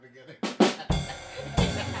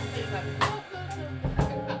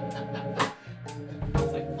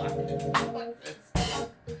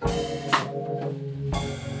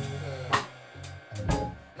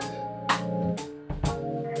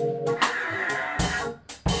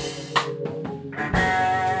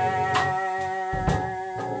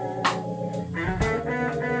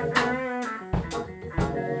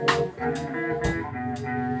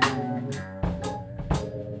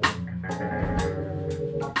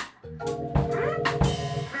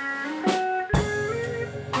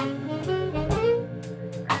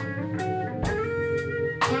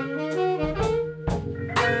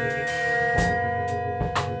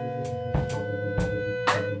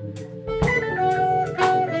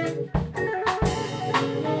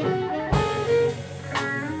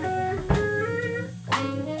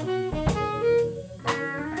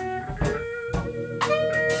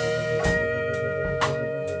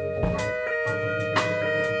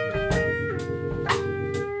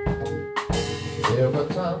There are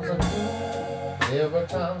times I do, there are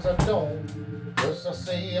times I don't. First I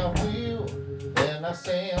say I will, then I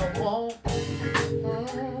say I won't.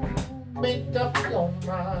 Make up your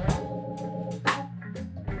mind.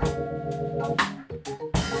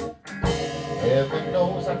 Heaven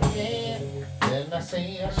knows I can, then I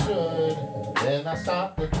say I should. Then I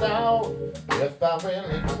start to doubt if I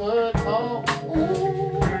really could. Oh,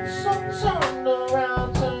 ooh, so turn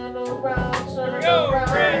around, turn around, turn around,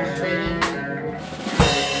 baby.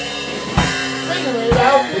 Figure it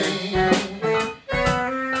out, baby.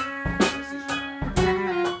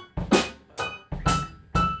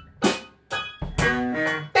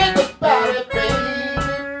 Think about it, baby.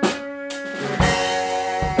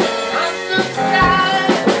 I'm just tired.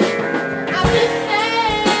 I'm just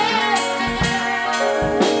mad.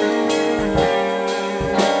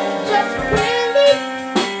 Just really,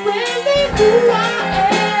 really who I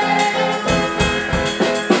am.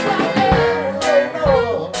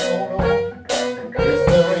 Is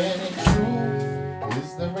there any truth?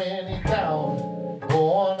 Is there any doubt?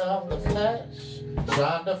 Born of the flesh,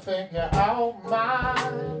 trying to figure out my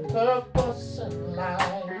purpose in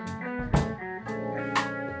life.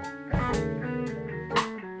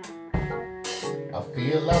 I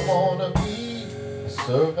feel I wanna be a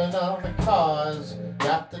servant of the cause.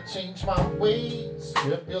 Got to change my ways.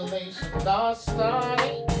 Tribulations are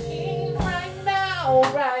starting right now,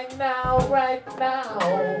 right now, right now,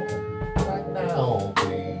 right now,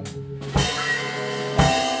 babe.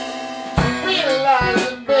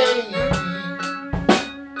 Realizing, baby,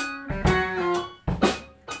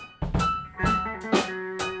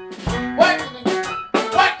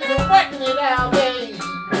 working it out, baby.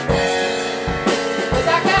 'Cause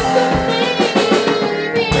I got to be.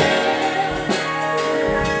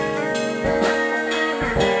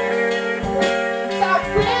 I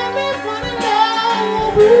really wanna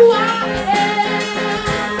know who I am.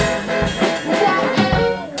 Who I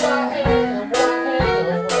am, who I am, who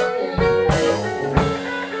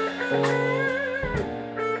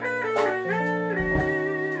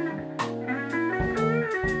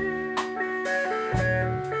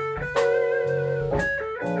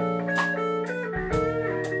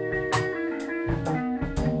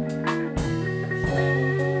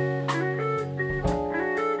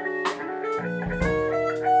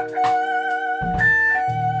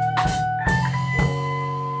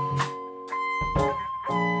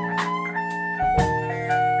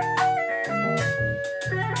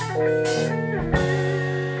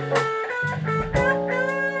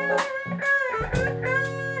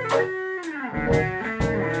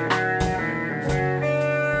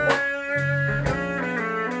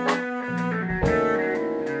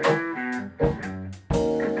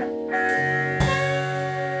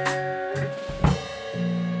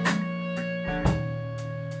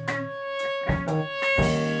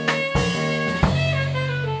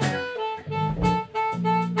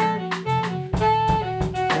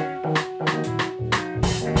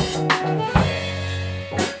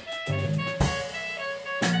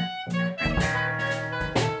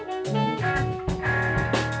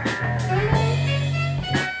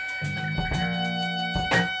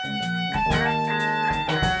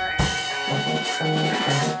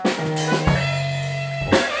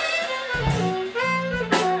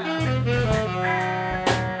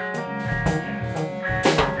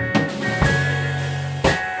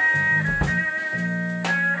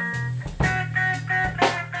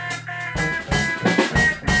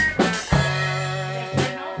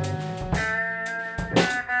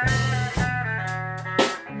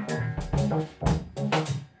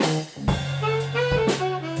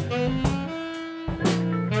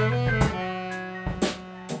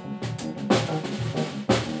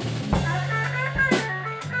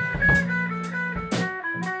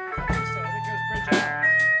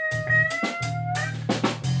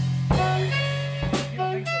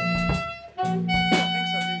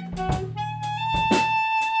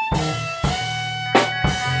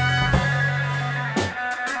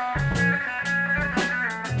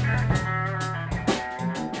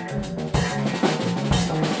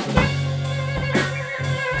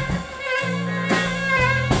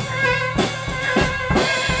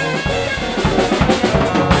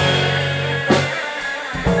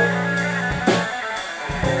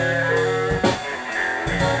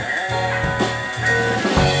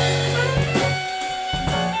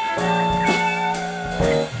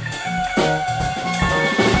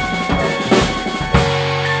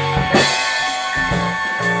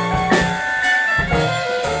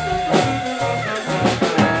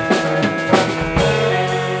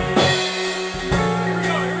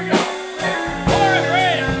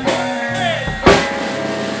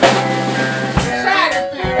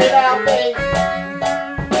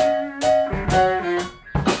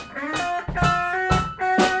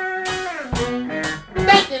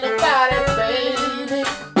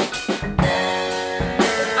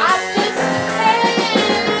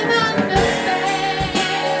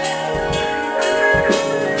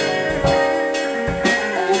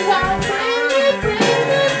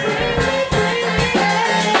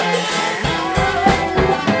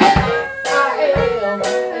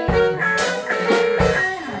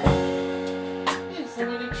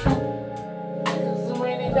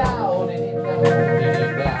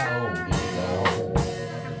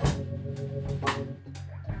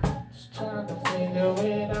figure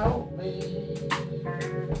it out, babe.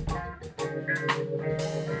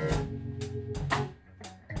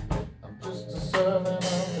 I'm just a servant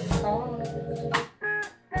of the cause.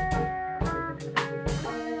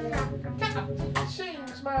 Got to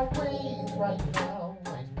change my ways right now,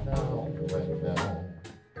 right now, right now.